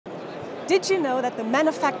Did you know that the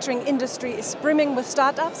manufacturing industry is brimming with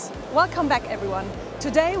startups? Welcome back, everyone.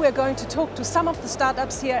 Today we're going to talk to some of the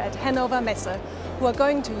startups here at Hannover Messe who are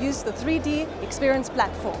going to use the 3D experience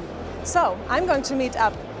platform. So I'm going to meet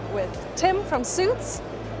up with Tim from Sewts,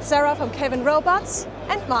 Sarah from Kevin Robots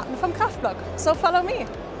and Martin from KRAFTBLOCK. So follow me.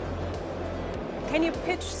 Can you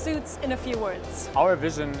pitch Sewts in a few words? Our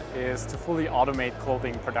vision is to fully automate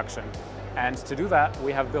clothing production. And to do that,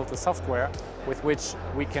 we have built a software with which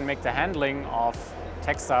we can make the handling of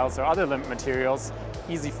textiles or other limb materials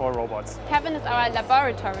easy for robots. Kevin is our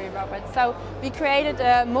laboratory robot. So we created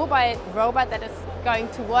a mobile robot that is going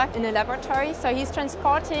to work in a laboratory. So he's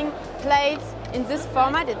transporting plates in this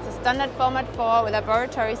format. It's a standard format for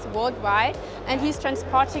laboratories worldwide. And he's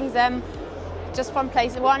transporting them just from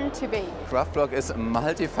place 1 to B. KRAFTBLOCK is a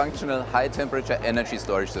multifunctional high-temperature energy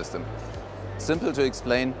storage system. Simple to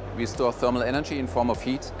explain, we store thermal energy in form of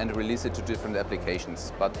heat and release it to different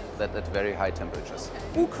applications, but that at very high temperatures.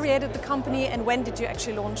 Who created the company and when did you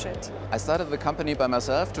actually launch it? I started the company by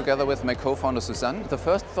myself together with my co-founder Suzanne. The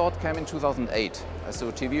first thought came in 2008. I saw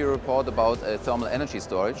a TV report about thermal energy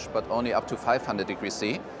storage, but only up to 500 degrees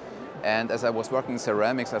C. And as I was working in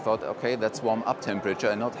ceramics, I thought, okay, that's warm up temperature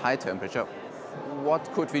and not high temperature. What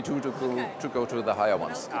could we do to go to the higher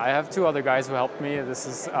ones? I have two other guys who helped me. This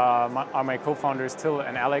is my co-founders, Till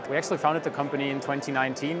and Alec. We actually founded the company in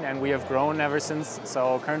 2019 and we have grown ever since.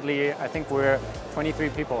 So currently I think we're 23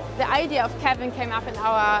 people. The idea of Kevin came up in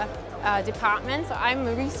our department. So I'm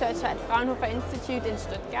a researcher at Fraunhofer Institute in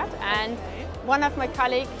Stuttgart, and one of my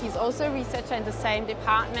colleagues, he's also a researcher in the same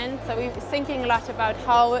department. So we were thinking a lot about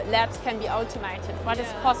how labs can be automated, what is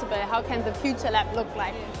possible, how can the future lab look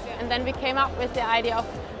like. And then we came up with the idea of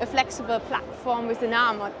a flexible platform with an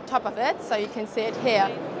arm on top of it, so you can see it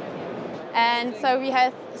here. And so we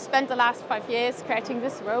have spent the last 5 years creating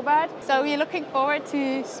this robot. So we're looking forward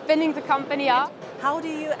to spinning the company up. How do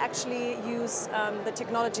you actually use the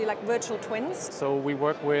technology like virtual twins? So we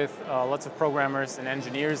work with lots of programmers and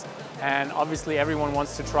engineers, and obviously everyone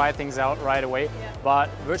wants to try things out right away. But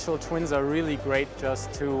virtual twins are really great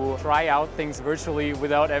just to try out things virtually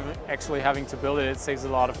without actually having to build it. It saves a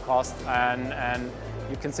lot of cost, and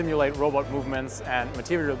you can simulate robot movements and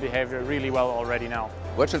material behavior really well already now.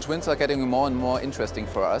 Virtual twins are getting more and more interesting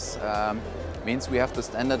for us. Means we have to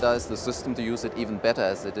standardize the system to use it even better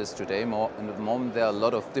as it is today. In the moment there are a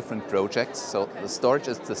lot of different projects, so the storage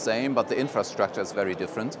is the same, but the infrastructure is very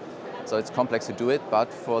different. So it's complex to do it,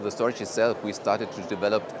 but for the storage itself, we started to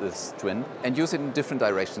develop this twin and use it in different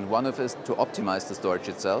directions. One of it is to optimize the storage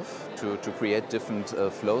itself, to create different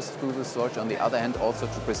flows through the storage. On the other hand, also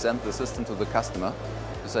to present the system to the customer,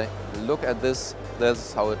 to say, look at this,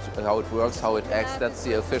 that's how it works, how it acts, that's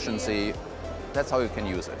the efficiency, that's how you can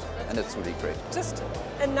use it. And it's really great. Just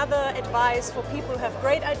another advice for people who have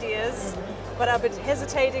great ideas, but are a bit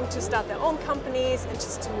hesitating to start their own companies and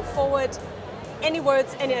just to move forward. Any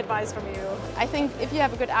words, any advice from you? I think if you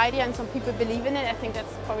have a good idea and some people believe in it, I think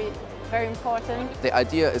that's probably very important. The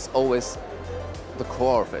idea is always the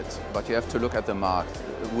core of it, but you have to look at the market.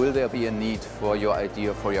 Will there be a need for your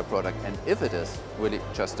idea, for your product? And if it is, really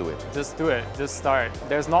just do it. Just do it, just start.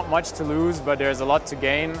 There's not much to lose, but there's a lot to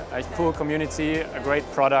gain. A cool community, a great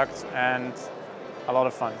product, and a lot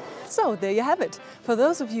of fun. So there you have it. For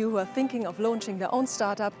those of you who are thinking of launching their own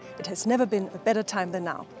startup, it has never been a better time than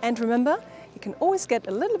now. And remember, you can always get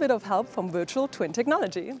a little bit of help from virtual twin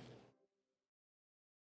technology.